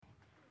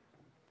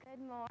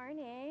Good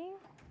morning.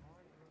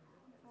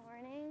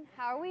 Morning.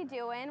 How are we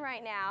doing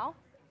right now?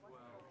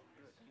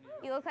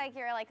 You look like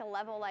you're like a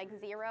level like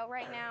 0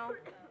 right now.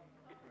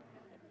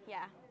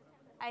 Yeah.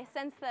 I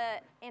sense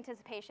the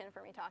anticipation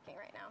for me talking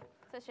right now.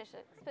 So it's just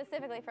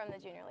specifically from the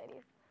junior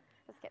ladies.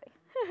 Just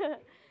kidding.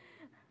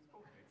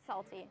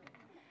 Salty.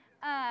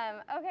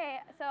 Okay,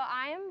 so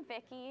I'm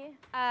Vicky.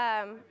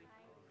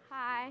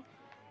 Hi.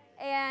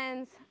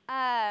 And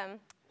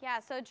yeah,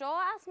 so Joel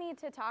asked me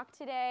to talk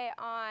today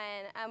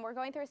on, we're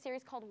going through a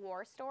series called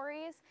War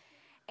Stories.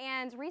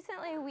 And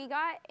recently we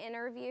got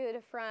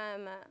interviewed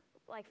from,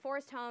 like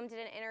Forest Home did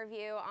an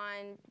interview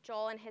on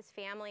Joel and his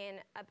family and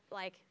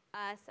like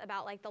us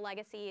about like the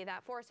legacy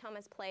that Forest Home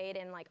has played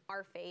in like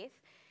our faith.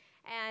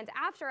 And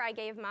after I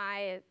gave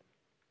my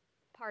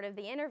part of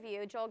the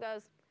interview, Joel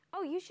goes,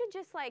 "Oh, you should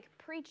just like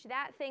preach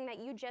that thing that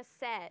you just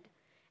said."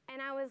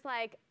 And I was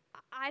like,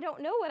 I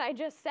don't know what I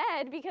just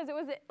said because it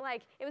was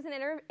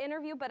an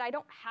interview, but I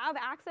don't have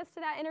access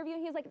to that interview.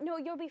 And he's like, "No,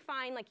 you'll be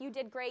fine. Like, you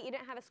did great. You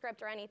didn't have a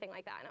script or anything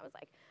like that." And I was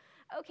like,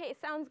 okay,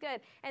 sounds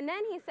good. And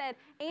then he said,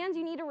 "And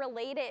you need to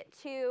relate it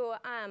to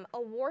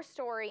a war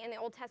story in the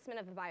Old Testament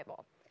of the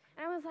Bible."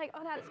 And I was like,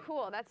 oh, that's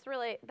cool.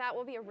 That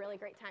will be a really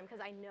great time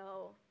because I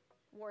know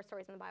war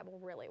stories in the Bible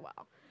really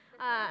well.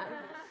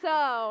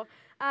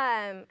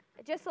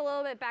 Just a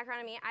little bit background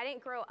on me. I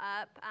didn't grow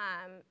up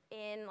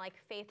in like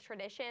faith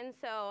tradition,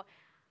 so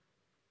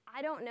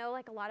I don't know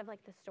like a lot of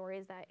like the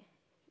stories that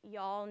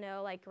y'all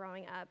know like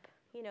growing up,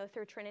 you know,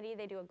 through Trinity.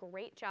 They do a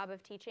great job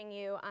of teaching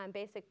you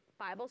basic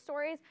Bible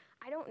stories.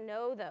 I don't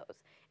know those.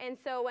 And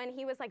so when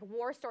he was like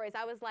war stories,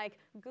 I was like,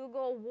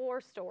 Google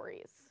war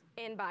stories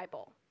in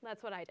Bible.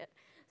 That's what I did.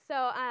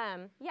 So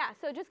yeah,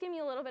 so just give me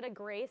a little bit of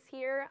grace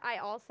here. I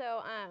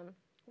also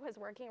was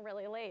working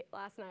really late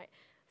last night.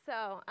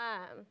 So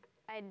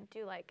I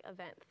do like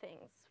event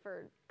things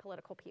for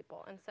political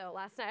people. And so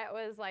last night I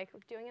was like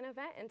doing an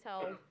event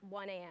until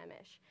 1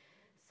 a.m.-ish.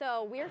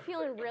 So we're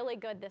feeling really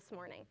good this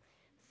morning.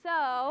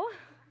 So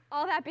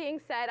all that being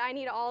said, I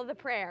need all of the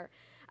prayer.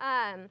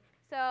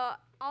 So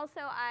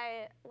also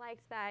I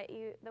liked that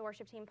the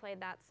worship team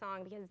played that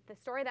song because the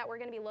story that we're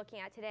going to be looking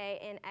at today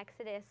in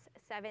Exodus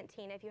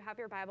 17, if you have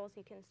your Bibles,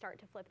 you can start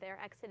to flip there.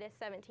 Exodus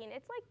 17,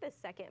 it's like the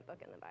second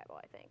book in the Bible,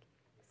 I think.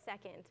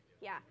 Second,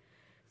 yeah.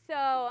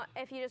 So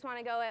if you just want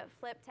to go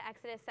flip to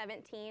Exodus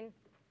 17.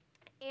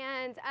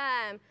 And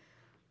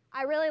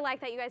I really like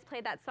that you guys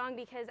played that song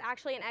because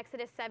actually in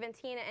Exodus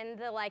 17 and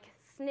the like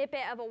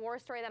snippet of a war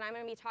story that I'm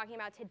going to be talking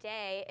about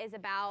today is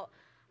about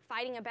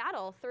fighting a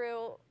battle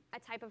through a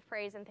type of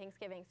praise and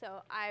thanksgiving.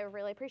 So I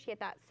really appreciate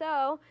that.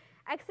 So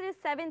Exodus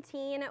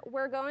 17,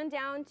 we're going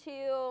down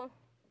to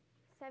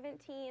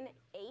 17:8.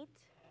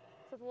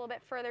 So it's a little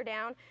bit further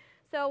down.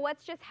 So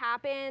what's just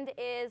happened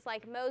is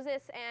like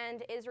Moses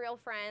and Israel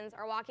friends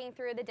are walking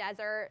through the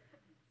desert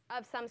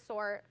of some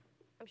sort.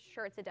 I'm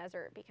sure it's a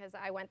desert because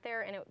I went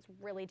there and it was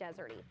really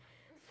deserty.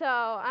 So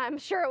I'm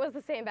sure it was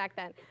the same back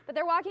then. But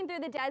they're walking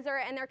through the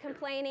desert and they're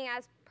complaining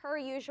as per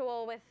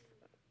usual with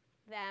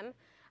them.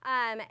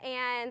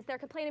 And they're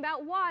complaining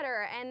about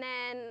water. And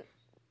then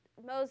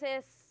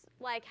Moses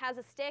like has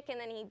a stick and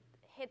then he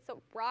hits a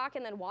rock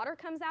and then water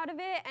comes out of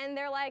it. And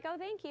they're like, oh,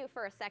 thank you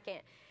for a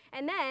second.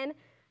 And then,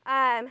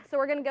 so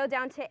we're going to go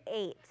down to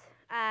 8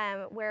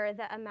 where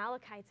the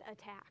Amalekites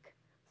attack.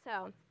 So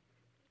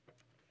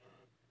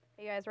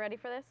are you guys ready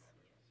for this?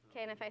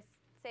 Okay, and if I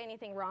say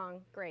anything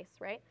wrong,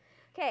 grace, right?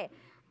 Okay,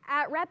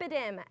 at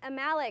Rephidim,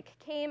 Amalek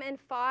came and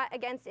fought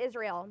against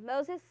Israel.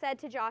 Moses said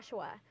to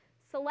Joshua,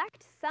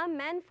 "Select some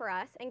men for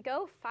us and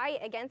go fight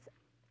against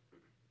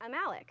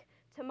Amalek.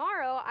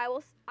 Tomorrow I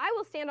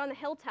will stand on the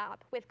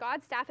hilltop with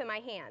God's staff in my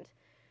hand."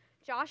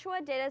 Joshua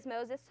did as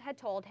Moses had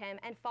told him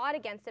and fought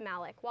against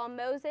Amalek, while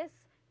Moses,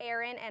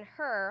 Aaron, and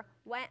Hur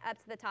went up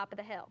to the top of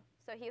the hill.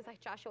 So he was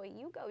like, Joshua,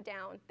 you go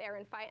down there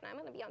and fight, and I'm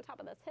going to be on top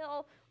of this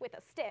hill with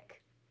a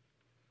stick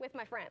with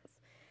my friends.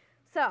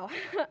 So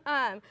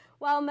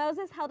while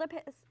Moses held up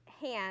his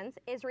hands,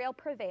 Israel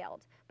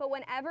prevailed. But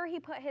whenever he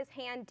put his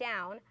hand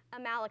down,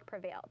 Amalek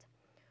prevailed.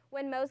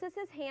 When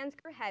Moses' hands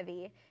grew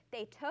heavy,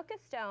 they took a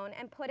stone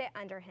and put it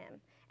under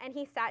him, and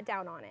he sat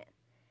down on it.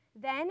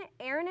 Then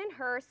Aaron and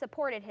Hur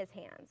supported his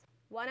hands,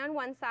 one on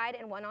one side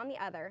and one on the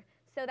other,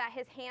 so that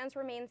his hands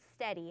remained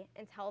steady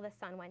until the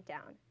sun went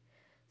down.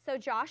 So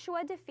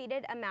Joshua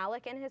defeated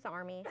Amalek and his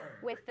army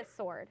with the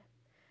sword.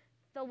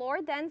 The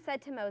Lord then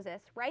said to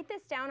Moses, "Write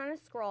this down on a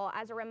scroll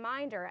as a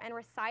reminder and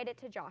recite it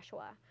to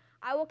Joshua.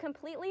 I will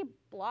completely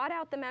blot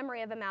out the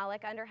memory of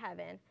Amalek under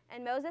heaven."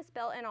 And Moses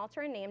built an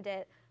altar and named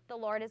it, "The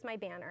Lord is my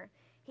banner."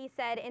 He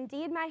said,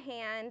 "Indeed, my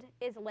hand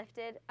is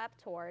lifted up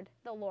toward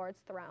the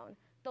Lord's throne.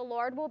 The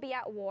Lord will be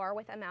at war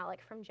with Amalek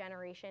from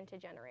generation to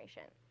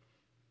generation."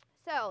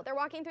 So they're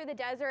walking through the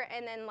desert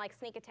and then like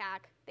sneak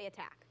attack, they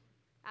attack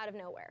out of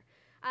nowhere.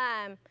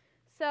 And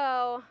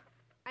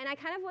I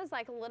kind of was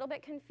like a little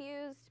bit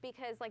confused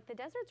because like the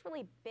desert's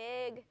really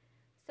big.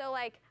 So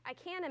like I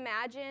can't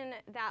imagine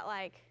that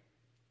like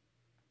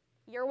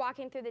you're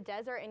walking through the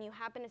desert and you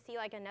happen to see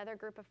like another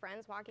group of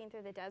friends walking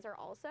through the desert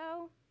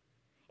also.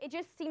 It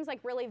just seems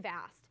like really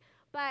vast.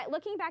 But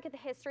looking back at the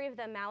history of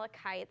the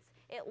Amalekites,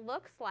 it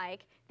looks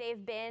like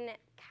they've been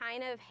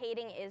kind of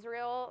hating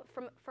Israel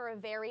for a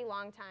very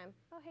long time.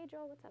 Oh, hey,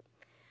 Joel, what's up?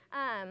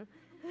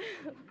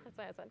 That's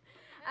what I said.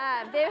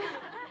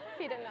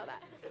 If you didn't know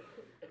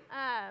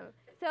that.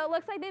 So it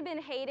looks like they've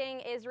been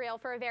hating Israel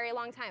for a very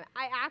long time.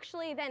 I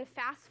actually then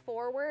fast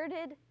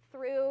forwarded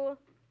through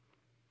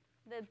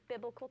the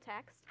biblical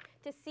text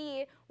to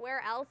see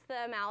where else the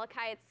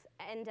Amalekites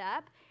end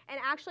up. And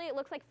actually, it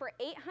looks like for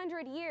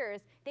 800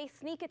 years, they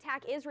sneak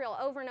attack Israel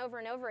over and over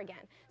and over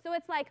again. So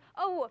it's like,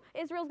 oh,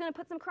 Israel's going to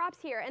put some crops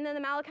here. And then the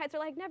Amalekites are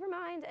like, never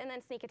mind, and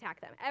then sneak attack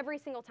them every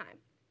single time.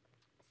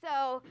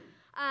 So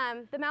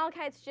the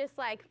Amalekites just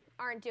like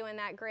aren't doing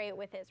that great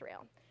with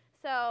Israel.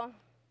 So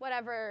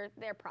whatever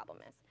their problem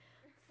is.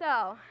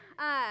 So,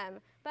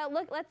 but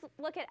let's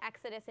look at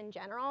Exodus in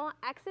general.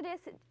 Exodus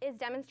is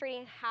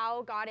demonstrating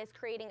how God is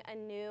creating a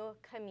new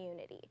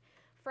community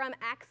from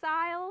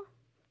exile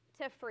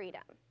to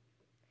freedom.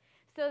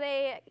 So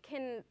they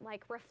can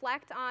like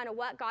reflect on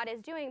what God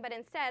is doing, but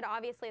instead,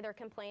 obviously, they're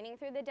complaining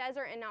through the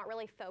desert and not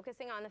really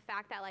focusing on the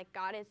fact that like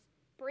God is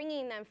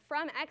bringing them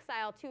from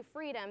exile to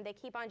freedom. They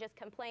keep on just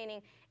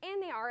complaining,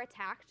 and they are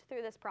attacked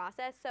through this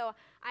process. So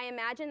I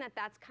imagine that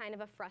that's kind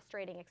of a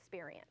frustrating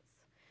experience.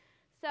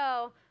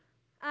 So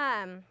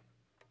let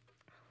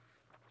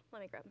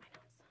me grab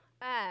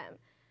my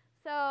notes.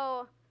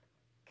 So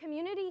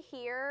community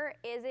here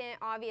isn't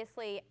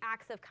obviously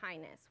acts of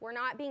kindness. We're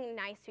not being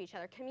nice to each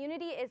other.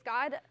 Community is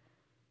God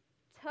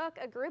took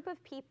a group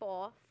of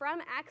people from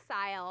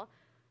exile,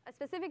 a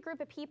specific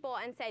group of people,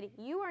 and said,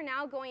 you are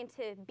now going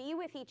to be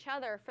with each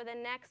other for the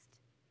next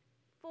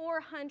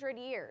 400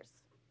 years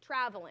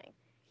traveling.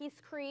 He's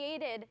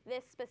created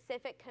this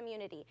specific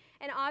community.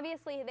 And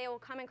obviously, they will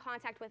come in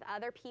contact with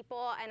other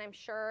people, and I'm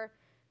sure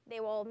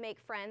they will make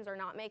friends or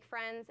not make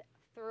friends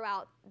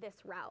throughout this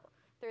route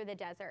through the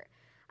desert.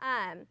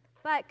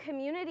 But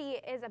community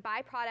is a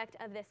byproduct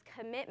of this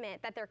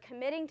commitment that they're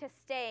committing to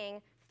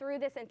staying through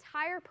this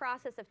entire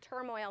process of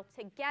turmoil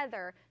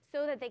together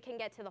so that they can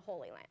get to the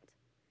Holy Land.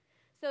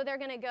 So they're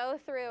going to go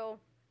through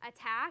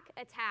attack,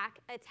 attack,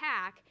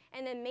 attack,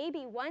 and then maybe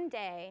one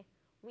day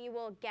we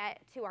will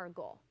get to our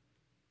goal.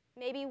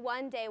 Maybe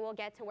one day we'll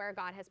get to where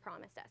God has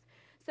promised us.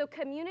 So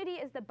community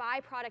is the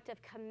byproduct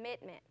of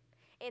commitment.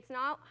 It's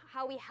not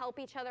how we help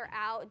each other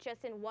out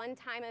just in one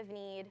time of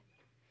need.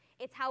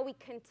 It's how we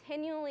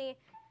continually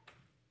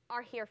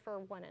are here for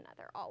one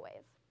another,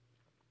 always.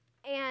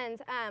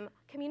 And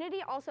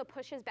community also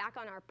pushes back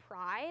on our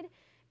pride,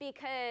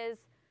 because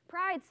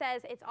pride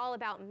says it's all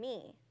about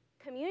me.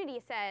 Community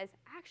says,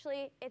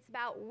 actually, it's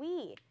about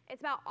we.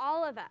 It's about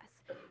all of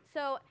us.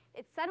 So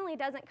it suddenly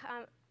doesn't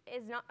come,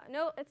 it's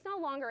no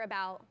longer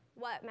about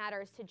what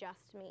matters to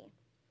just me.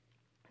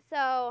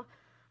 So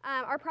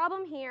our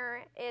problem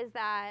here is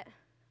that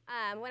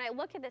when I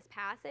look at this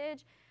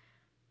passage,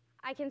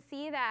 I can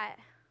see that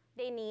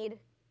they need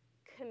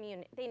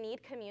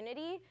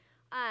community,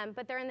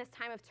 but they're in this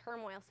time of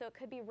turmoil, so it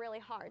could be really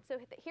hard. So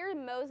here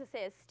Moses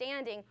is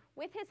standing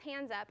with his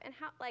hands up, and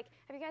have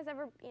you guys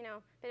ever,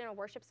 been in a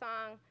worship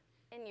song,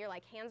 and your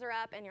hands are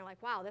up, and you're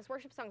like, wow, this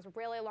worship song's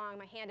really long,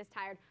 my hand is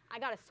tired, I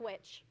gotta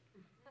switch.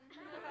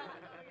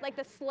 Like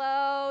the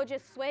slow,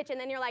 just switch, and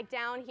then you're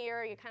down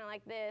here, you're kind of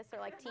like this,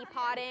 or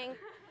teapotting.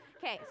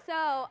 Okay,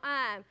 so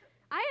I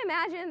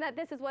imagine that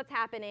this is what's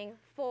happening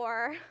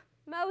for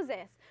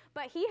Moses,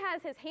 but he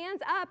has his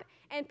hands up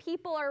and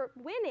people are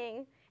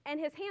winning, and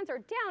his hands are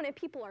down and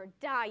people are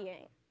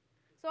dying.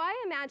 So I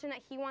imagine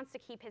that he wants to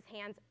keep his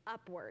hands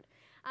upward.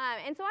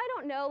 And so I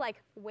don't know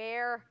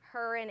where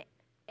her and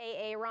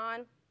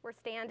Aaron were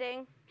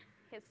standing,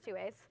 his two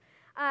A's,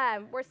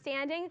 were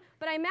standing,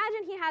 but I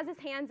imagine he has his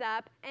hands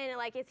up, and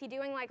is he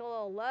doing a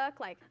little look,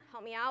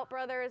 help me out,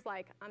 brothers,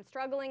 I'm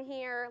struggling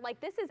here,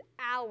 this is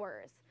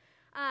ours.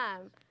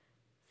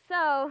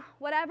 So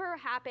whatever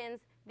happens,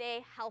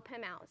 they help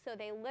him out. So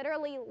they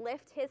literally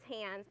lift his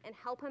hands and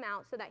help him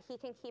out so that he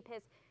can keep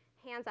his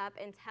hands up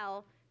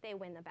until they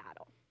win the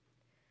battle.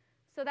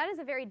 So that is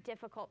a very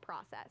difficult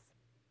process.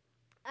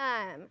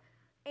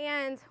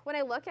 And when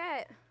I look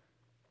at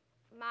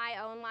my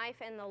own life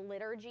and the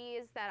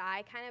liturgies that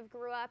I kind of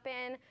grew up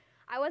in,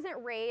 I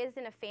wasn't raised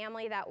in a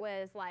family that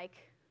was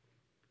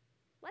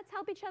let's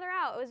help each other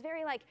out. It was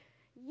very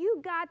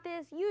you got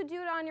this, you do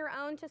it on your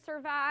own to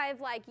survive,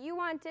 you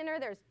want dinner,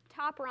 there's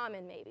top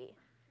ramen maybe.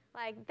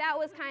 That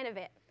was kind of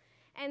it.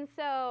 And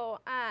so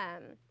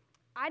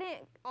I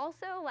didn't,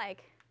 also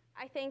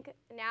I think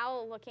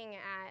now looking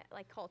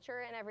at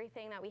culture and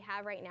everything that we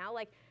have right now,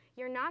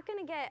 you're not going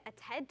to get a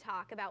TED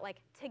Talk about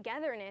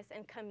togetherness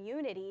and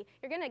community.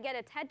 You're going to get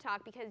a TED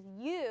Talk because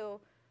you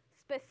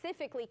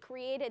specifically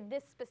created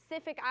this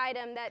specific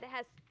item that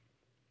has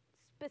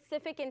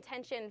specific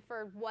intention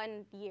for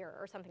 1 year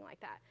or something like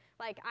that.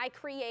 I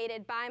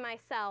created by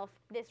myself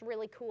this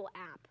really cool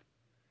app.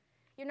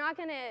 You're not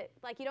going to,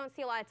 you don't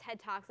see a lot of TED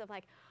Talks of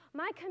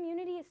my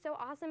community is so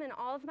awesome and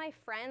all of my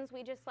friends,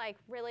 we just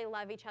really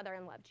love each other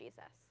and love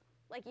Jesus.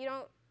 You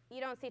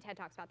don't see TED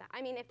Talks about that.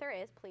 I mean, if there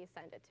is, please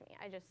send it to me.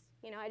 I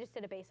just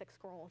did a basic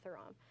scroll through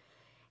them.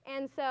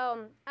 And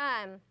so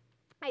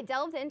I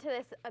delved into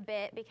this a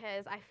bit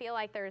because I feel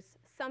like there's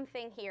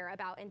something here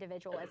about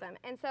individualism.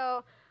 And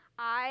so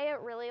I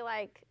really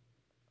like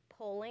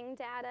polling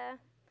data.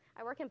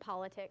 I work in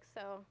politics,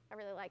 so I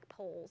really like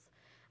polls.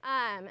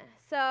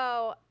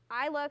 So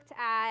I looked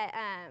at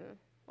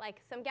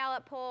like some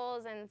Gallup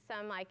polls and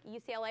some like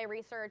UCLA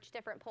research,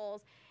 different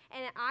polls,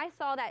 and I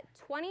saw that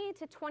 20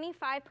 to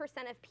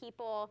 25% of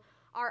people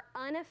are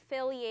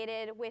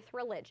unaffiliated with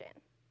religion.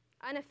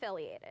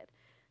 Unaffiliated.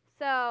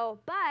 So,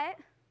 but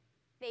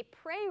they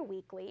pray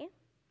weekly,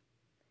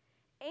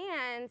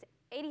 and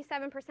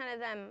 87% of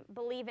them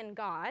believe in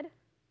God.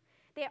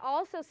 They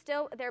also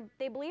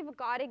they believe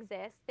God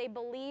exists. They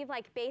believe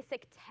like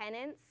basic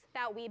tenets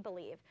that we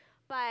believe,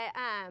 but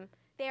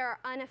they are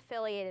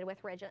unaffiliated with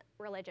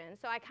religion.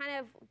 So I kind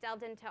of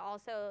delved into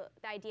also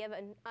the idea of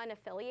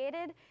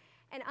unaffiliated.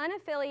 And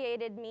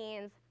unaffiliated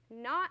means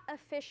not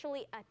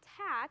officially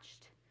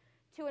attached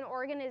to an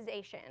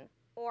organization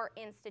or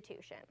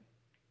institution.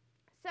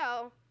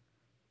 So,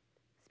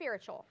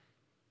 spiritual.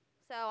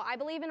 So I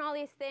believe in all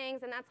these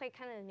things, and that's like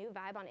kind of the new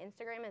vibe on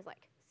Instagram is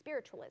like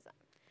spiritualism.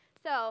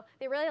 So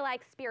they really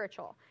like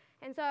spiritual.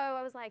 And so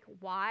I was like,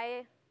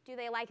 why do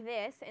they like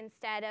this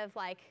instead of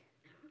like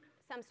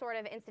some sort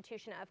of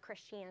institution of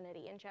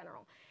Christianity in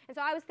general? And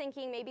so I was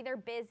thinking maybe they're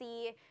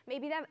busy,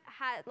 maybe they've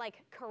had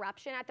like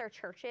corruption at their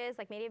churches,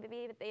 like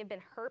maybe they've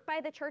been hurt by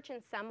the church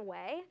in some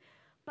way.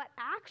 But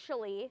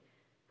actually,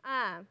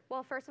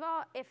 well, first of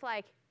all, if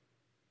like,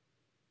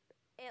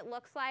 it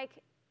looks like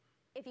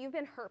if you've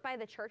been hurt by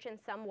the church in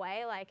some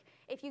way, like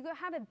if you go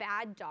have a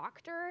bad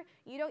doctor,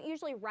 you don't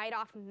usually write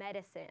off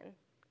medicine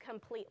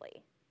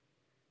completely.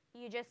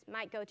 You just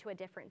might go to a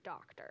different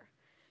doctor.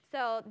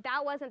 So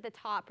that wasn't the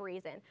top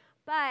reason.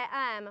 But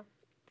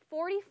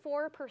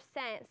 44%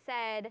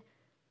 said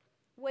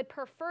would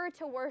prefer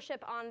to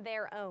worship on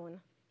their own.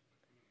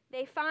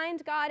 They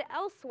find God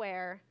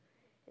elsewhere.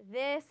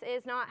 This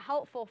is not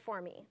helpful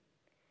for me.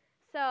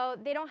 So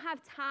they don't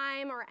have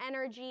time or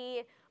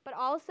energy, but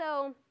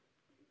also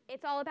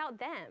it's all about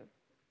them.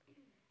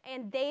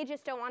 And they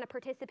just don't want to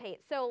participate.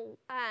 So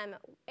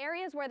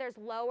areas where there's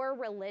lower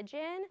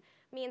religion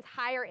means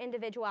higher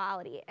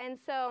individuality. And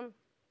so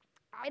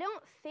I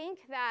don't think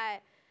that,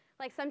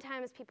 like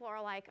sometimes people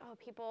are like, oh,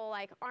 people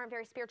like aren't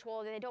very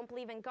spiritual, they don't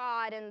believe in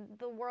God, and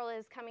the world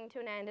is coming to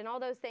an end, and all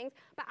those things.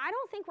 But I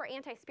don't think we're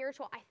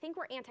anti-spiritual. I think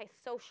we're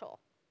anti-social.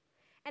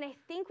 And I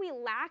think we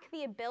lack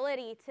the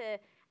ability to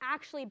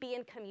actually be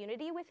in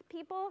community with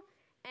people.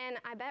 And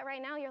I bet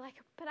right now you're like,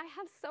 but I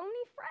have so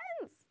many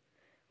friends.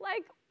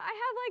 Like, I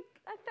have like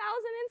 1,000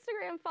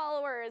 Instagram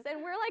followers,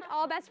 and we're like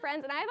all best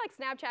friends. And I have like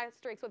Snapchat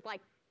streaks with like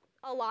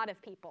a lot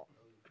of people,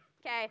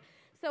 okay?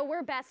 So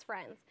we're best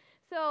friends.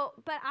 So,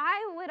 but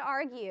I would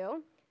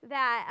argue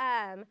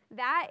that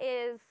that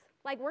is,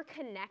 like, we're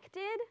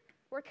connected.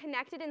 We're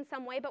connected in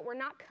some way, but we're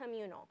not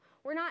communal.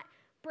 We're not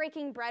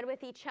breaking bread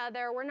with each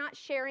other. We're not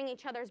sharing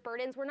each other's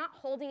burdens. We're not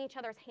holding each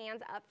other's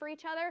hands up for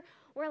each other.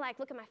 We're like,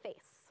 look at my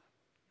face.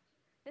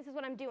 This is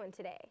what I'm doing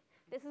today.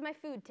 This is my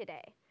food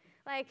today.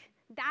 Like,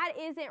 that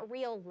isn't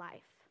real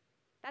life.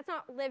 That's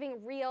not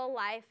living real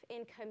life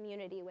in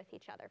community with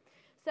each other.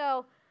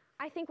 So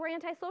I think we're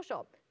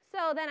antisocial.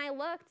 So then I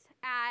looked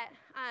at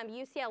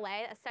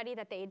UCLA, a study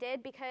that they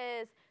did,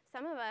 because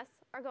some of us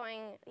are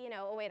going,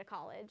 away to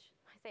college.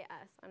 I say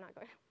us, I'm not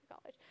going to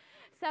college.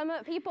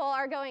 Some people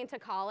are going to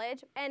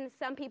college, and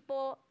some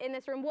people in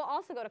this room will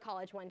also go to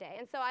college one day.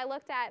 And so I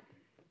looked at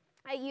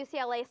a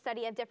UCLA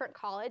study of different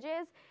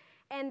colleges,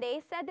 and they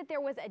said that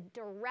there was a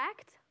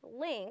direct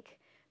link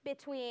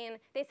between,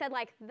 they said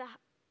like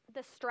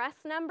the stress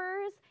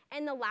numbers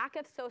and the lack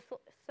of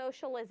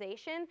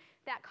socialization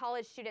that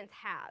college students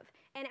have.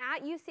 And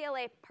at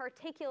UCLA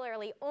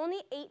particularly, only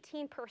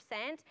 18%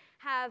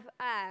 have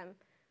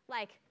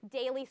like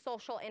daily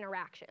social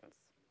interactions,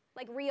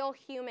 like real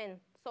human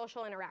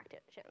social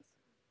interactions.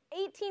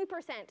 18%.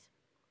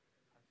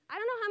 I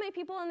don't know how many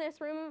people in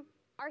this room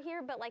are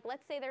here, but like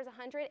let's say there's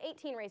 100,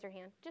 18 raise your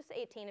hand, just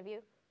 18 of you,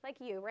 like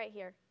you right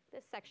here,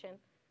 this section.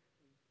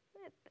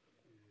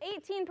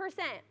 18%.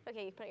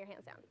 Okay, you put your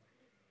hands down.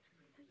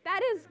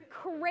 That is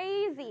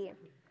crazy.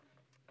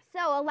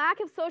 So a lack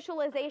of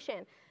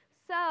socialization.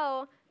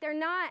 So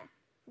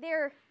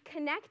they're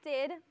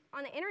connected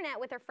on the internet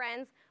with their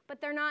friends, but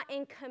they're not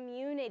in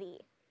community.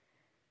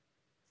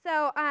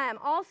 So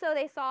also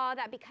they saw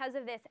that because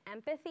of this,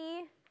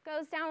 empathy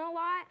goes down a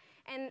lot,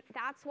 and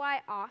that's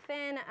why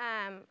often,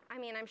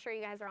 I'm sure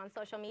you guys are on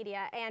social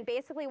media, and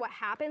basically what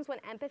happens when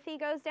empathy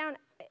goes down,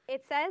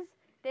 it says,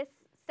 this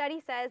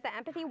study says that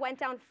empathy went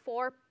down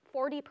 40%.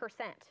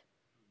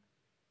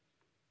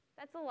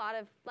 That's a lot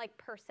of like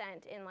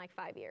percent in like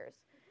 5 years.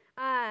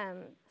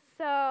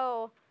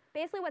 So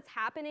basically what's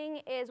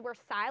happening is we're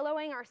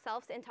siloing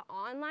ourselves into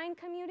online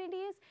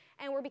communities,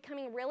 and we're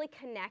becoming really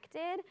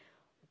connected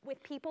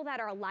with people that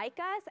are like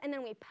us, and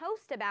then we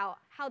post about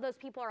how those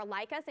people are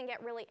like us and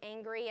get really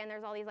angry, and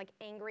there's all these like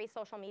angry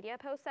social media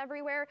posts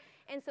everywhere.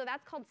 And so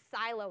that's called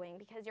siloing,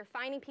 because you're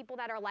finding people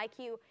that are like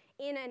you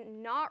in a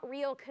not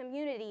real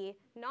community,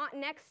 not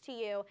next to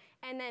you,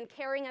 and then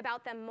caring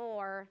about them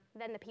more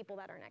than the people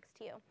that are next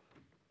to you.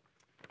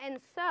 And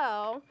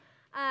so,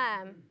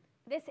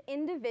 this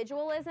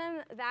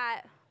individualism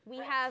that we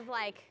have,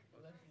 like,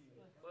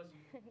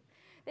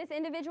 this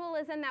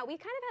individualism that we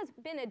kind of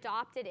has been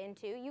adopted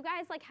into. You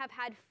guys, like, have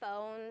had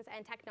phones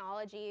and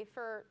technology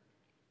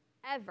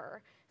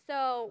forever.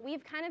 So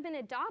we've kind of been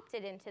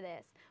adopted into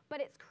this,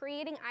 but it's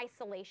creating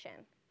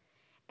isolation.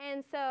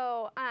 And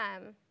so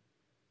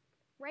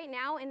right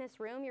now in this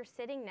room, you're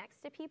sitting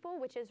next to people,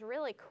 which is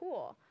really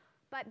cool.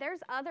 But there's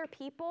other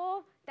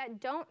people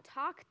that don't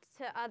talk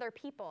to other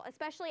people,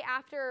 especially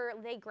after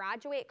they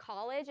graduate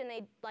college and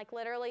they, like,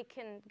 literally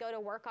can go to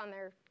work on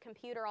their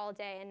computer all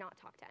day and not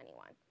talk to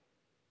anyone.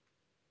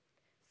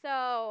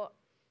 So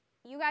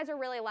you guys are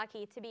really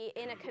lucky to be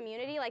in a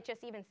community, like,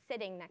 just even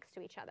sitting next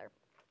to each other.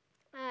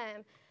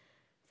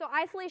 So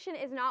isolation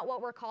is not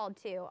what we're called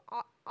to.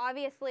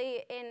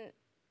 Obviously,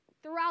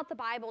 throughout the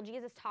Bible,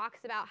 Jesus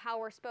talks about how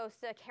we're supposed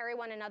to carry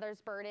one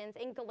another's burdens.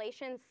 In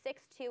Galatians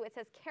 6:2, it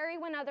says, carry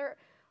one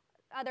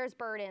another's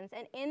burdens,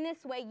 and in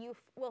this way you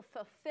will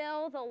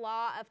fulfill the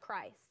law of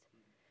Christ.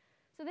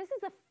 So this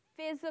is a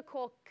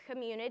physical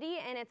community,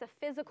 and it's a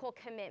physical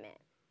commitment.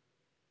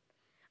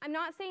 I'm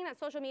not saying that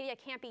social media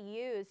can't be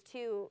used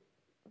to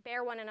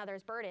bear one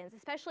another's burdens,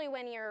 especially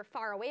when you're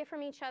far away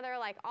from each other.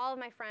 Like, all of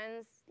my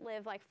friends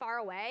live, like, far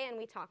away, and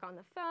we talk on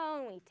the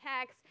phone, we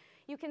text.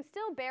 You can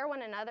still bear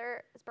one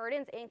another's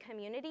burdens in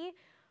community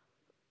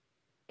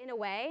in a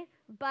way,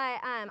 but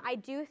I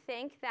do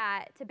think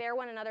that to bear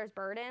one another's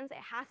burdens, it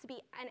has to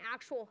be an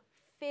actual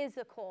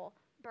physical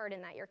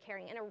burden that you're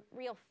carrying, and a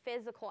real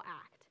physical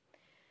act.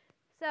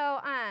 So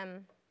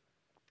I'm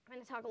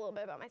going to talk a little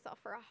bit about myself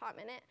for a hot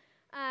minute.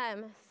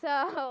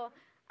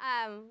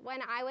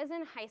 When I was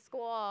in high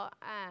school,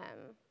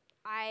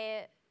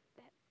 I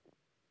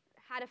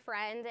had a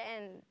friend,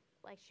 and,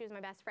 like, she was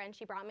my best friend.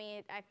 She brought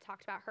me, I've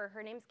talked about her.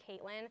 Her name's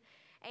Caitlin.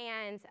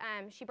 And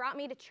she brought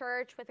me to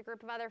church with a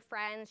group of other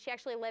friends. She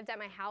actually lived at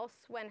my house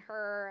when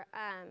her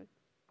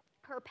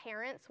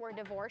parents were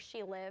divorced.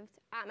 She lived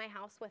at my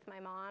house with my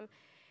mom.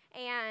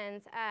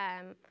 And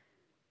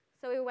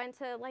so we went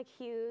to, like,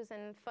 Hughes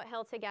and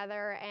Foothill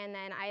together, and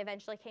then I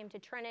eventually came to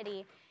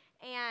Trinity.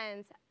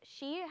 And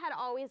she had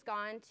always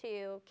gone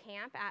to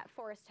camp at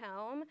Forest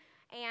Home,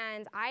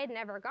 and I had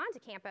never gone to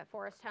camp at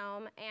Forest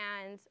Home.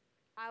 And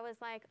I was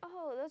like,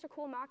 oh, those are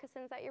cool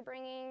moccasins that you're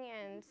bringing,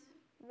 and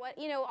what,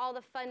 you know, all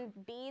the fun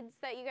beads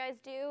that you guys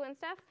do and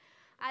stuff.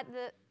 At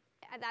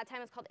that time,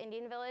 it was called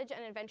Indian Village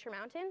and Adventure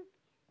Mountain.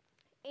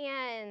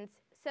 And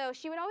so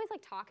she would always,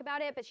 like, talk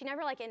about it, but she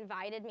never, like,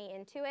 invited me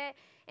into it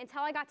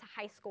until I got to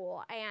high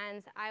school,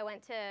 and I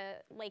went to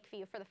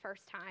Lakeview for the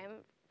first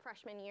time,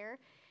 freshman year.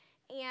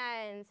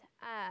 And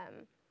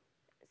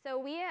so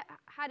we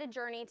had a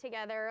journey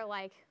together,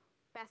 like,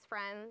 best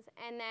friends,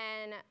 and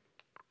then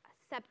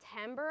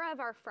September of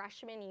our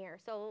freshman year,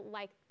 so,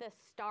 like, the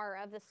start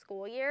of the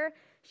school year,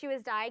 she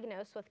was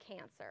diagnosed with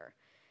cancer.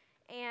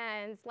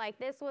 And, like,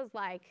 this was,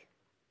 like,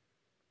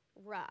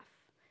 rough,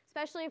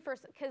 especially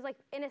because, like,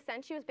 in a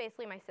sense, she was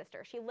basically my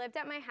sister. She lived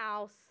at my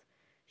house.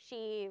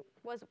 She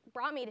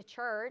brought me to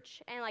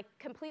church and, like,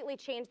 completely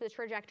changed the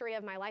trajectory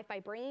of my life by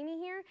bringing me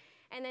here,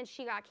 and then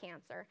she got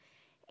cancer.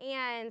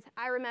 And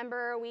I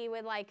remember we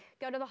would, like,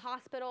 go to the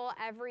hospital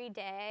every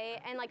day,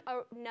 and, like,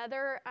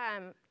 another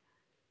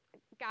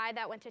guy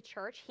that went to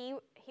church, he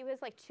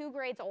was, like, 2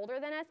 grades older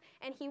than us,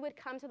 and he would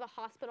come to the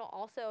hospital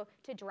also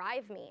to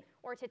drive me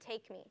or to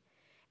take me.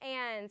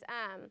 And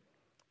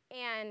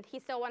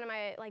he's still one of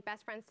my, like,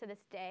 best friends to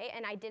this day,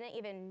 and I didn't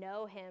even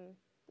know him,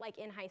 like,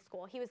 in high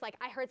school. He was like,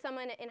 I heard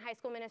someone in high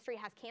school ministry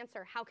has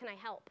cancer. How can I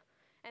help?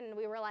 And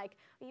we were like,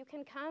 you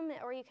can come,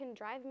 or you can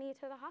drive me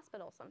to the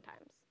hospital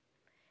sometimes.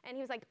 And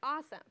he was like,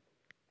 awesome.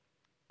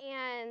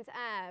 And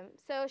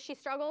so she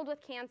struggled with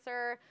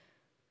cancer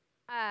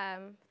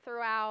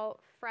throughout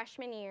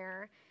freshman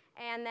year.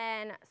 And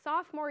then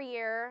sophomore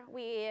year,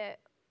 we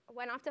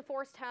went off to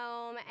Forest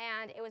Home,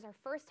 and it was her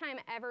first time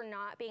ever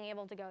not being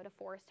able to go to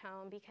Forest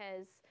Home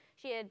because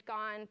she had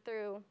gone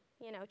through,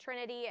 you know,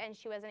 Trinity, and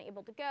she wasn't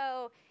able to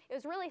go. It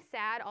was really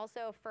sad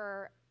also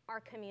for our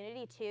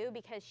community too,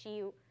 because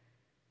she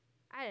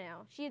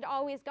had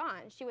always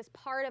gone. She was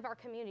part of our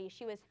community.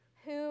 She was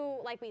who,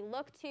 like, we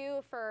looked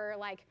to for,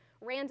 like,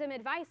 random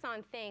advice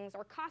on things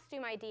or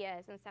costume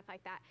ideas and stuff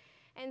like that.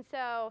 And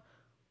so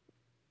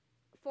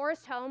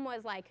Forest Home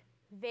was, like,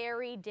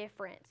 very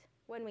different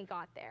when we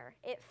got there.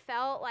 It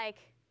felt like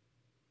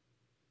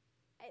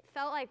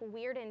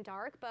weird and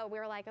dark, but we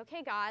were like,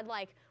 okay, God,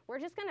 like, we're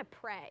just going to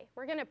pray.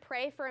 We're going to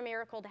pray for a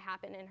miracle to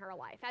happen in her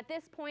life. At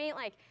this point,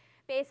 like,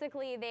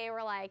 basically they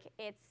were like,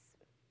 it's,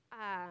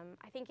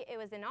 I think it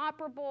was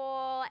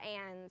inoperable,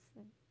 and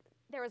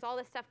there was all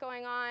this stuff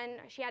going on.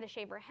 She had to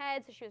shave her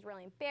head, so she was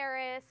really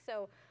embarrassed.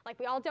 So, like,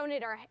 we all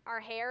donated our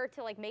hair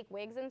to, like, make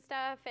wigs and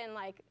stuff, and,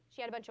 like,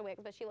 she had a bunch of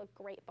wigs, but she looked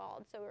great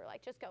bald, so we were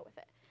like, just go with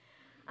it.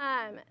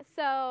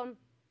 So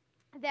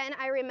then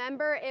I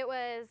remember it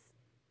was,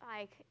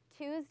 like,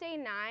 Tuesday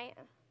night.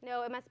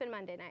 No, it must have been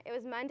Monday night. It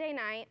was Monday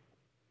night,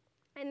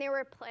 and they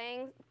were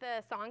playing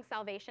the song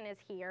Salvation Is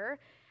Here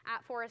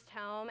at Forest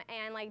Home,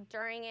 and like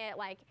during it,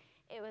 like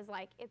it was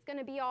like, it's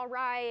gonna be all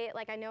right,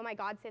 like I know my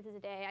God saves the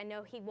day, I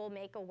know he will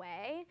make a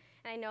way,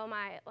 and I know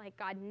my like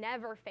God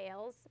never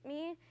fails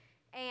me.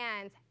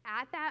 And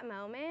at that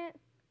moment,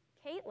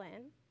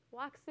 Caitlin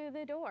walks through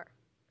the door,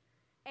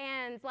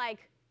 and like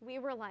we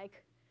were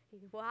like,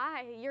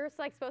 why? You're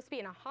like supposed to be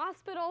in a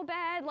hospital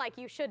bed, like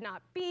you should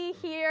not be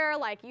here,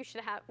 like you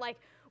should have, like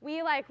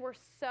we like were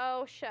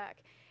so shook.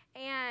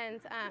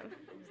 And so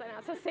I'm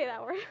not supposed to say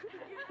that word.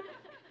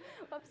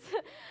 Whoops.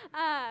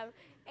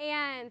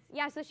 And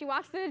yeah, so she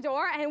walks through the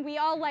door, and we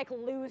all like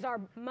lose our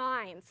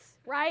minds,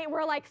 right?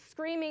 We're like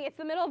screaming. It's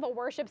the middle of a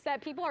worship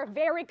set. People are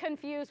very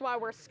confused while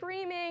we're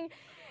screaming.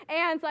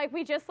 And like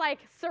we just like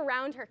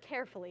surround her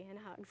carefully in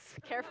hugs,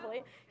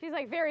 carefully. She's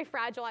like very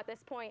fragile at this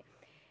point.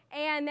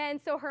 And then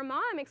so her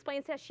mom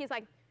explains to us, she's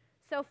like,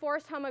 so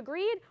Forest Home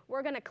agreed,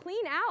 we're gonna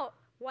clean out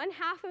one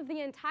half of the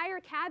entire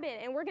cabin,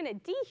 and we're gonna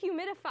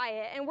dehumidify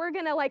it, and we're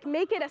gonna like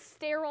make it a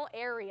sterile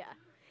area.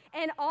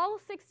 And all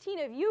 16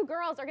 of you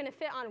girls are gonna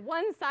fit on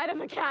one side of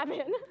the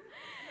cabin.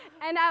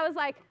 And I was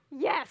like,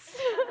 yes.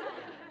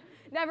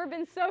 Never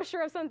been so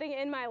sure of something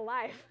in my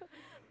life.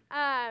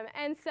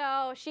 And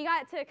so she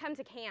got to come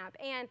to camp,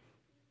 and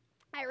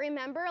I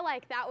remember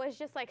like that was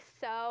just like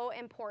so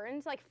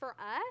important, like for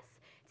us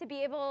to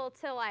be able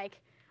to like,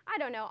 I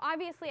don't know,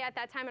 obviously at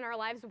that time in our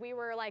lives we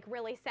were like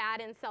really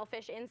sad and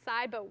selfish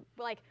inside, but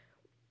like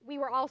we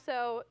were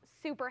also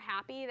super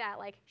happy that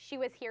like she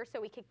was here so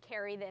we could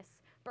carry this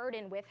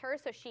burden with her,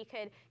 so she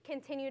could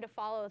continue to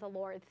follow the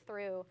Lord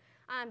through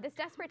this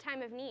desperate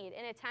time of need,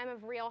 in a time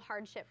of real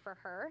hardship for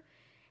her.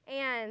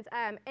 And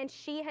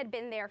she had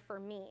been there for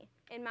me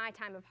in my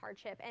time of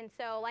hardship. And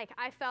so like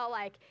I felt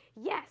like,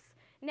 yes,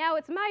 now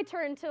it's my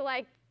turn to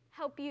like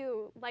help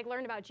you like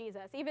learn about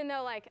Jesus. Even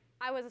though like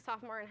I was a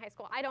sophomore in high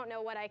school, I don't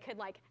know what I could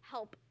like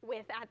help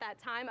with at that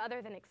time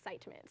other than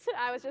excitement.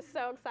 I was just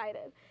so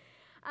excited.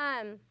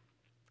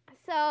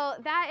 So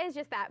that is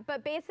just that.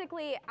 But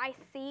basically I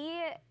see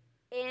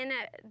in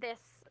this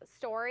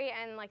story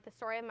and like the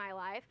story of my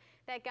life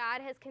that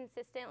God has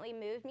consistently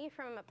moved me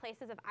from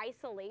places of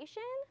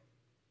isolation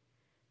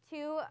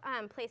to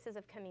places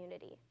of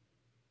community.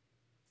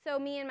 So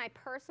me in my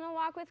personal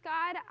walk with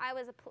God, I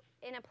was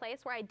in a place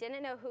where I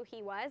didn't know who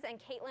he was, and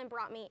Caitlin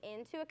brought me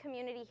into a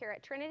community here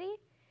at Trinity.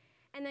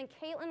 And then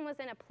Caitlin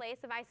was in a place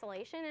of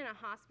isolation in a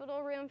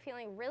hospital room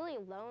feeling really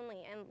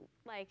lonely and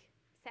like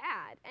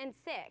sad and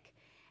sick.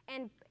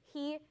 And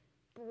he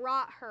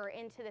brought her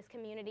into this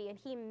community, and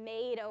he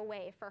made a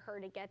way for her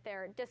to get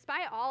there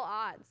despite all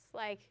odds.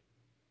 Like,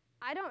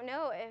 I don't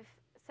know if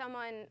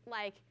someone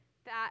like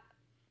that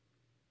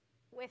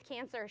with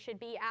cancer should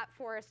be at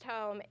Forest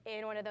Home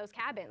in one of those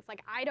cabins.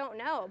 Like, I don't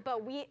know,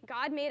 but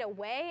God made a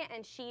way,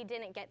 and she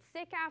didn't get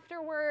sick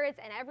afterwards,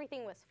 and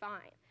everything was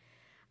fine.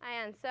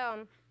 And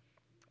so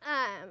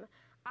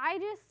I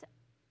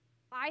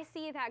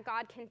see that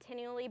God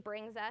continually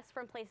brings us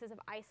from places of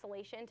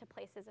isolation to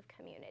places of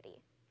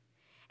community.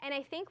 And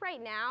I think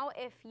right now,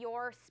 if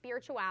your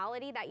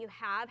spirituality that you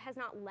have has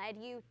not led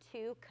you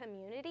to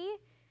community,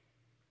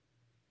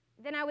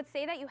 then I would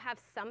say that you have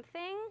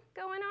something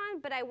going on,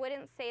 but I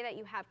wouldn't say that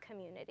you have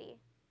community.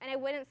 And I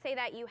wouldn't say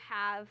that you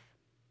have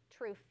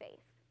true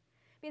faith.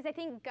 Because I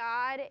think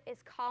God is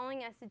calling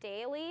us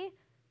daily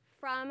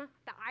from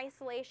the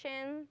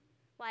isolation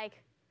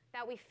like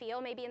that we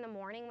feel maybe in the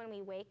morning when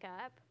we wake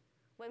up,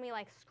 when we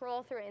like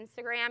scroll through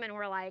Instagram and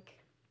we're like,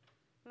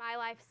 my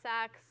life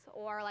sucks,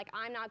 or like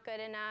I'm not good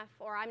enough,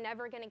 or I'm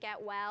never gonna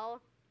get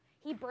well.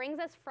 He brings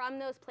us from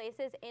those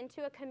places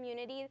into a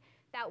community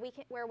that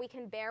where we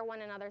can bear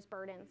one another's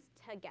burdens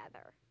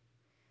together.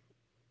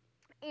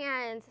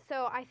 And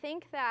so I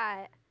think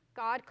that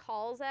God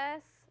calls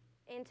us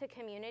into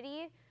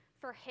community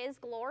for his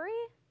glory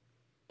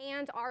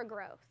and our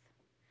growth.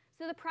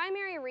 So the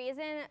primary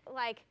reason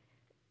like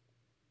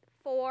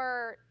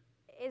for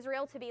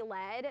Israel to be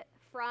led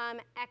from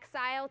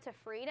exile to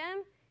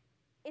freedom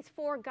is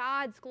for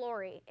God's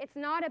glory. It's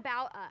not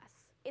about us.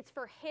 It's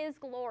for his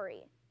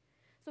glory.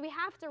 So we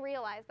have to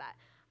realize that.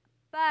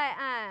 But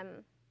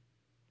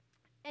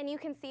and you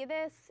can see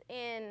this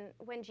in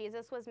when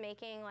Jesus was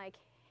making like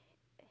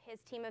his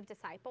team of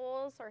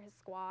disciples or his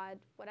squad,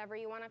 whatever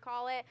you want to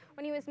call it.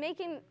 When he was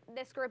making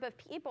this group of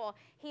people,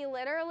 he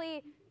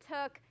literally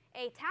took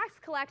a tax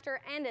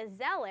collector and a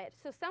zealot,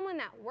 so someone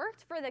that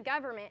worked for the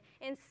government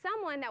and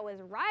someone that was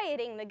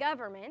rioting the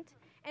government,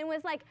 and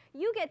was like,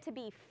 you get to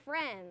be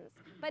friends,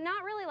 but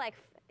not really like,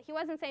 he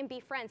wasn't saying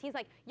be friends. He's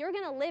like, you're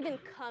going to live in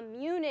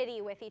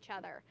community with each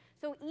other.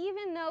 So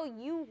even though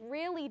you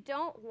really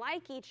don't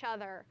like each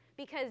other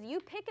because you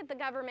pick at the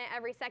government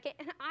every second,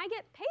 and I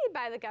get paid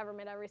by the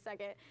government every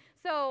second,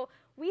 so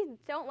we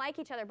don't like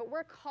each other, but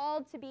we're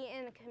called to be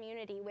in a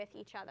community with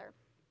each other,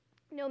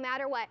 no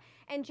matter what.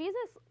 And Jesus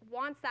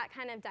wants that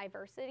kind of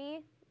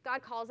diversity.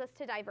 God calls us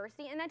to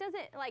diversity, and that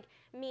doesn't like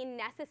mean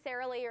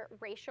necessarily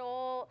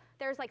racial.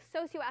 There's like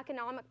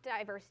socioeconomic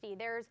diversity.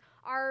 There's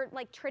our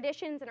like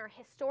traditions and our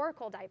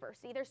historical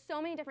diversity. There's so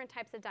many different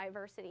types of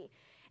diversity.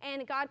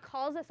 And God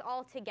calls us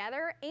all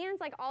together, and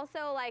like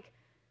also like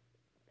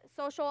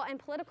social and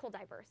political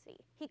diversity.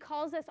 He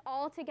calls us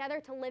all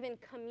together to live in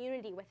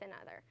community with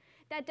another.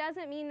 That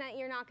doesn't mean that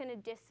you're not going to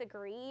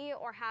disagree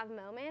or have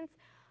moments,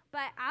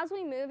 but as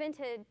we move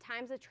into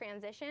times of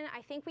transition,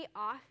 I think we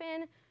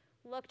often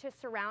look to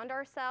surround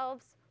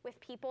ourselves with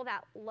people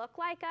that look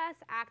like us,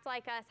 act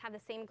like us, have the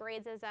same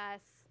grades as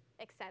us,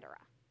 etc.,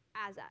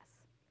 as us.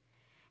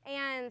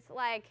 And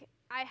like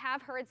I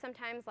have heard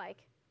sometimes like,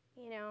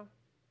 you know,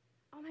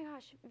 oh my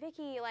gosh,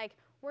 Vicky, like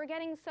we're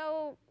getting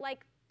so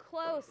like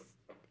close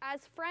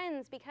as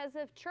friends because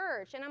of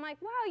church. And I'm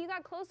like, wow, you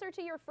got closer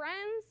to your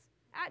friends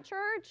at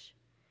church?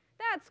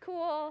 That's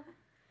cool.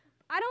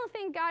 I don't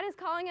think God is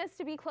calling us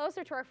to be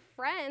closer to our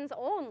friends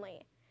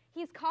only.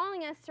 He's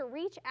calling us to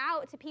reach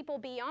out to people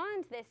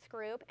beyond this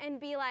group and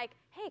be like,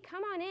 hey,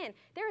 come on in.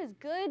 There is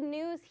good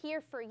news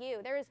here for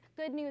you. There is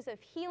good news of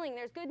healing.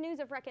 There's good news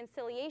of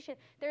reconciliation.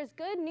 There's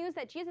good news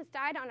that Jesus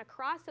died on a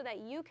cross so that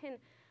you can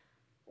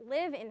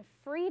live in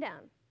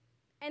freedom.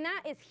 And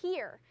that is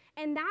here.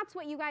 And that's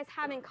what you guys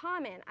have in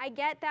common. I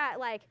get that,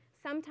 like,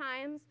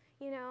 sometimes,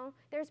 you know,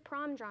 there's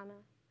prom drama.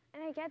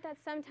 And I get that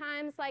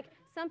sometimes, like,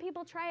 some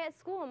people try at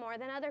school more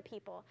than other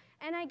people.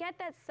 And I get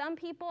that some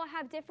people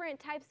have different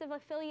types of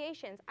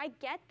affiliations. I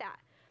get that.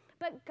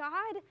 But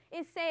God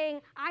is saying,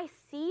 I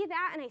see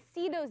that and I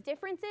see those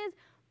differences,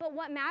 but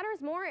what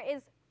matters more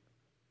is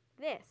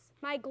this,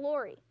 my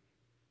glory.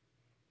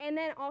 And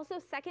then also,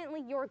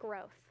 secondly, your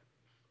growth.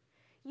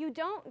 You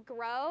don't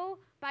grow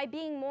by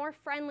being more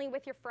friendly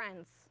with your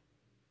friends.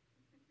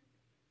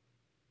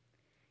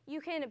 You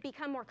can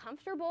become more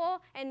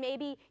comfortable, and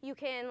maybe you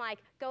can like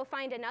go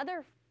find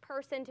another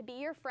person to be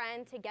your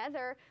friend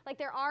together. Like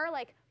there are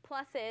like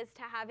pluses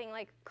to having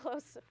like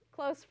close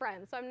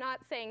friends. So I'm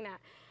not saying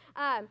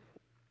that.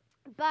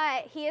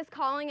 But he is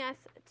calling us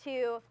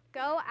to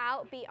go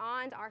out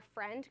beyond our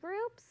friend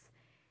groups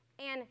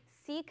and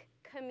seek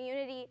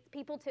community,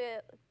 people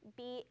to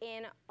be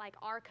in like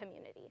our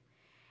community.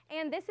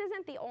 And this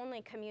isn't the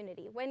only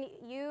community. When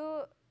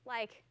you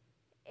like,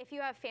 if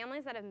you have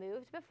families that have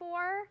moved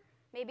before,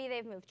 maybe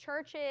they've moved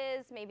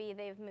churches, maybe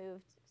they've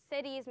moved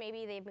cities,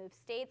 maybe they've moved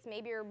states,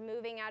 maybe you're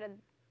moving out of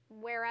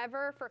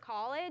wherever for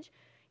college,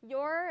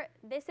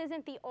 this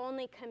isn't the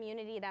only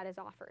community that is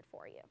offered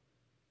for you.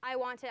 I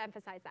want to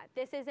emphasize that.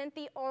 This isn't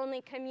the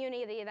only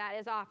community that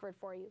is offered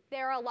for you.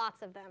 There are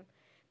lots of them.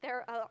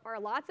 There are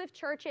lots of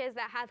churches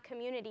that have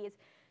communities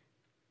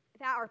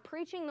that are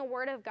preaching the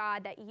Word of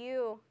God that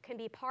you can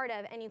be part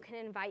of and you can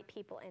invite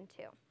people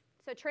into.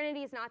 So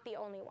Trinity is not the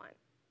only one.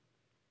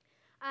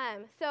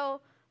 So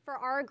for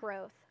our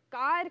growth,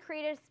 God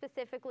created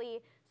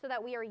specifically so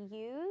that we are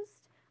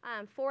used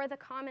for the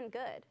common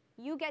good.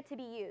 You get to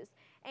be used.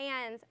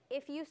 And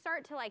if you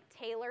start to like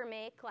tailor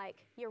make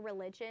like your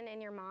religion in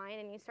your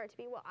mind and you start to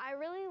be, well, I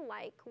really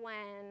like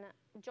when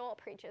Joel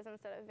preaches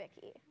instead of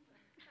Vicky.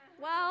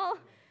 Well,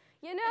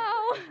 you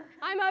know,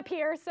 I'm up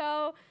here,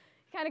 so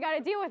kind of got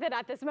to deal with it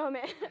at this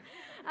moment.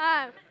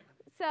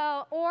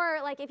 Or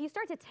like if you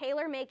start to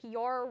tailor make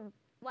your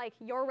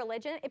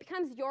religion, it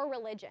becomes your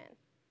religion.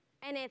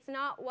 And it's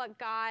not what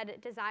God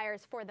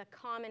desires for the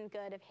common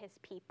good of his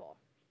people.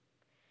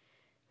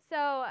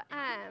 So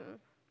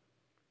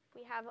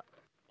we have,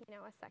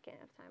 a second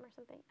of time or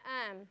something.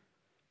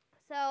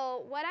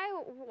 So what I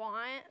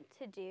want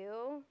to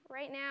do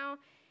right now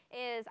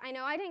is, I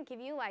know I didn't give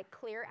you like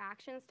clear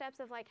action steps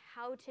of like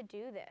how to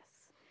do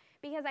this.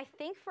 Because I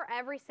think for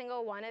every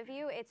single one of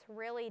you, it's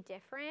really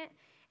different.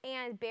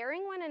 And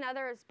bearing one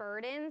another's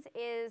burdens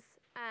is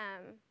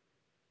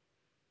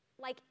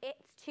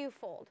it's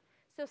twofold.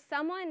 So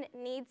someone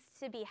needs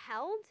to be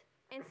held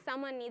and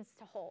someone needs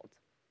to hold.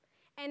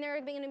 And there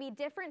are going to be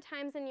different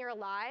times in your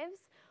lives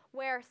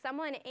where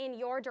someone in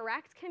your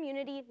direct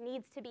community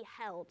needs to be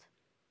held.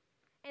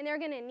 And they're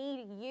going to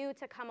need you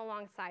to come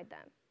alongside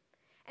them.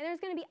 And there's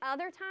going to be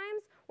other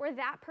times where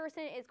that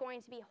person is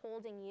going to be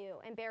holding you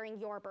and bearing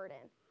your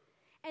burden.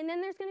 And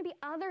then there's going to be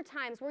other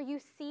times where you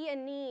see a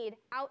need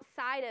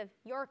outside of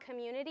your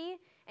community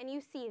and you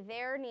see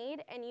their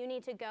need and you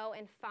need to go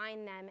and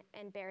find them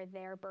and bear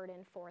their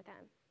burden for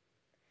them.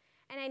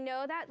 And I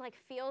know that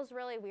feels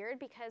really weird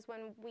because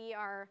when we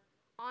are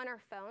on our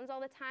phones all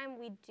the time,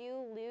 we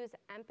do lose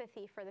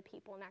empathy for the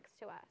people next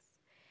to us.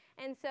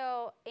 And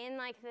so in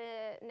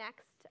the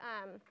next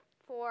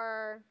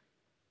for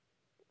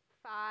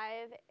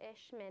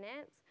 5-ish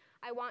minutes,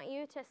 I want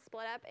you to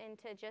split up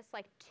into just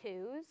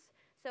twos.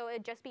 So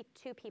it'd just be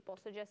two people,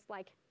 so just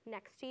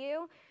next to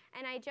you.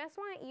 And I just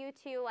want you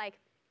to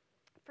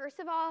first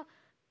of all,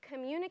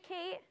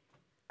 communicate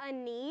a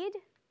need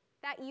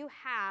that you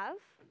have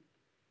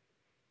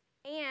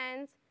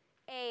and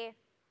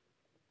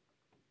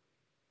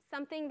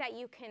something that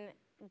you can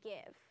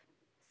give.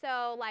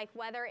 So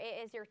whether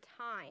it is your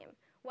time,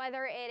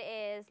 whether it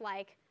is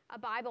a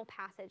Bible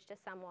passage to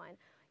someone.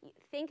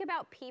 Think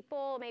about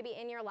people maybe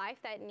in your life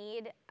that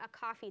need a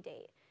coffee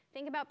date.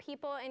 Think about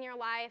people in your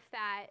life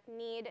that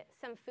need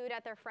some food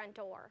at their front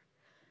door.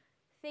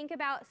 Think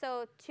about,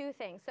 so two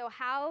things. So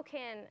how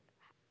can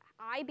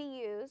I be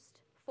used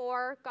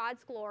for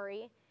God's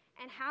glory,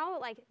 and how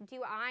like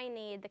do I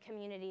need the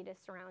community to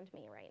surround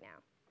me right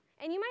now?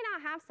 And you might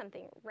not have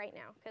something right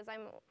now, because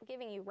I'm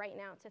giving you right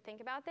now to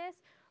think about this,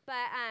 but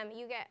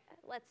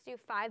let's do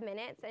 5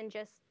 minutes and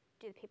just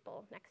do the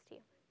people next to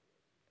you.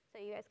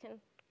 So you guys can,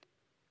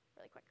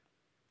 really quick.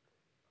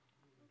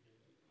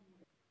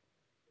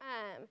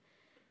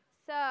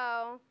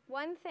 So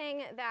one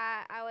thing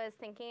that I was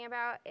thinking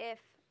about, if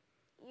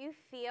you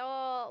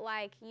feel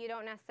like you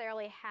don't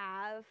necessarily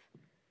have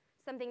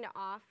something to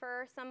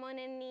offer someone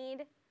in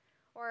need,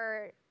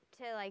 or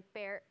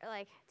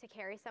to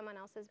carry someone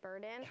else's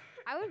burden,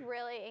 I would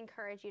really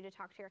encourage you to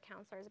talk to your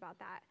counselors about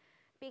that,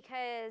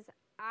 because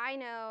I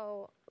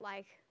know,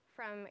 like,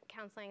 from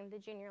counseling the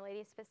junior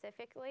ladies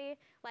specifically,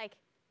 like,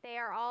 they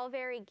are all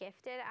very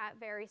gifted at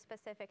very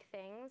specific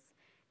things,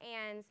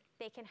 and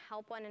they can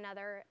help one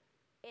another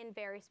in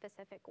very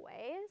specific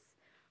ways.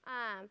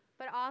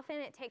 But often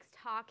it takes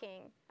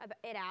talking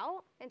it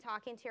out and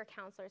talking to your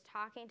counselors,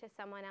 talking to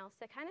someone else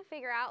to kind of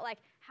figure out like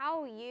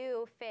how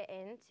you fit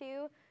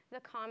into the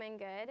common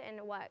good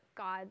and what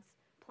God's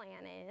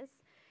plan is.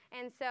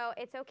 And so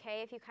it's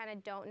okay if you kind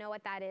of don't know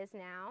what that is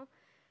now.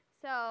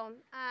 So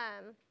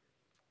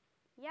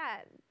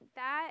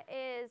that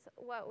is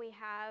what we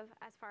have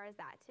as far as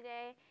that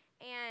today.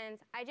 And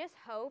I just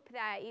hope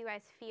that you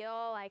guys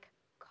feel like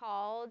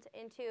called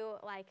into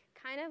like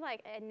kind of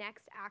like a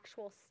next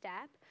actual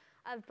step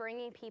of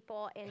bringing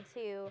people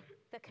into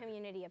the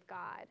community of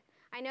God.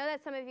 I know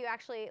that some of you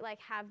actually like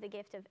have the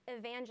gift of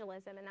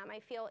evangelism, and that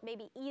might feel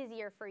maybe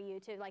easier for you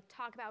to like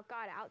talk about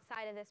God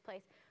outside of this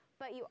place,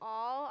 but you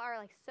all are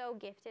like so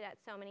gifted at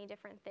so many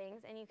different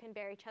things, and you can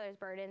bear each other's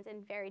burdens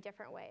in very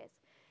different ways.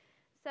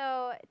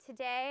 So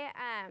today,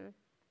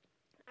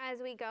 as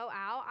we go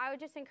out, I would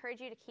just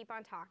encourage you to keep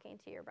on talking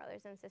to your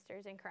brothers and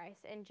sisters in Christ,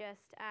 and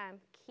just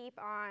keep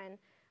on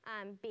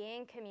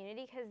being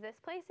community, because this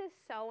place is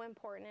so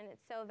important and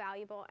it's so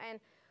valuable. And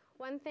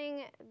one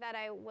thing that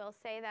I will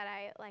say that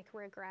I like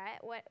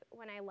regret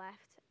when I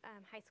left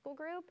high school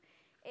group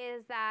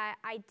is that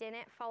I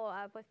didn't follow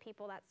up with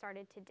people that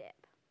started to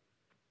dip.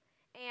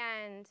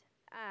 And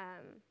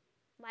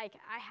like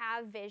I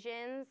have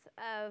visions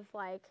of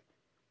like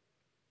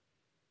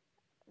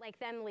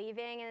them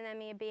leaving, and then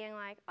me being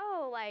like,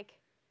 oh, like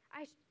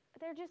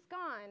they're just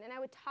gone, and I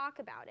would talk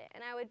about it,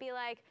 and I would be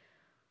like,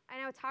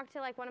 and I would talk to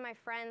like one of my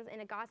friends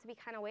in a gossipy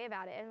kind of way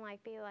about it, and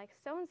like be like,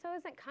 so and so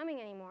isn't coming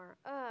anymore.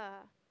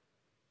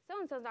 So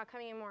and so's not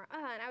coming anymore.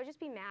 And I would just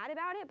be mad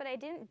about it, but I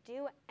didn't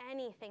do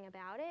anything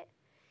about it.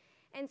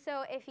 And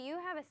so if you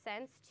have a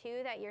sense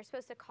too that you're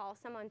supposed to call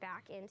someone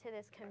back into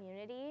this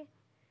community,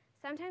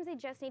 sometimes they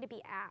just need to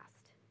be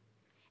asked,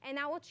 and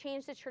that will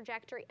change the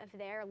trajectory of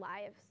their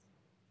lives.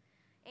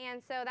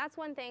 And so that's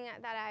one thing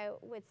that I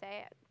would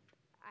say.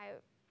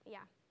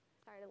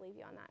 Sorry to leave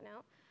you on that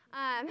note.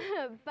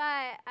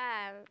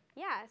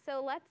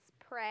 So let's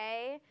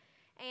pray.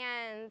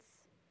 And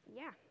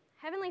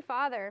Heavenly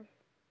Father,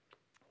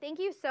 thank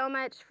you so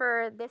much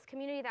for this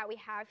community that we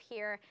have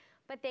here.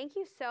 But thank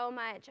you so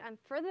much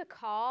for the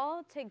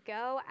call to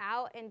go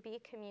out and be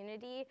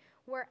community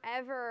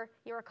wherever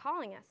you're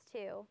calling us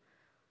to.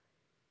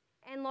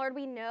 And Lord,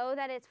 we know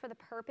that it's for the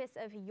purpose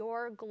of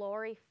your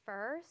glory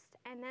first,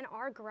 and then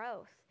our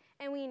growth.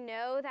 And we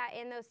know that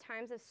in those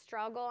times of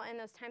struggle and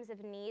those times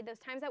of need, those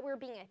times that we're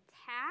being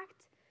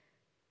attacked,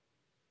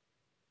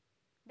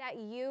 that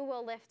you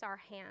will lift our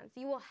hands.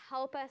 You will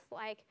help us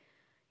like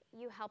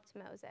you helped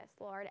Moses,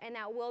 Lord, and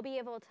that we'll be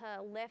able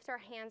to lift our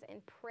hands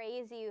and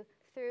praise you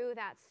through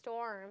that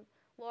storm,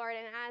 Lord.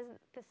 And as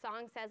the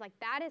song says, like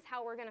that is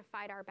how we're going to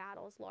fight our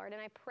battles, Lord.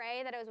 And I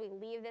pray that as we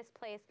leave this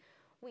place,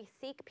 we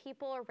seek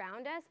people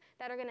around us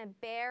that are going to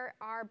bear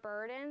our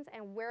burdens,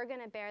 and we're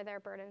going to bear their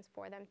burdens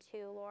for them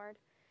too, Lord.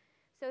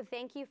 So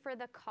thank you for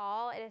the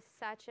call. It is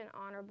such an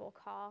honorable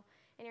call.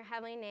 In your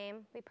heavenly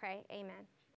name, we pray. Amen.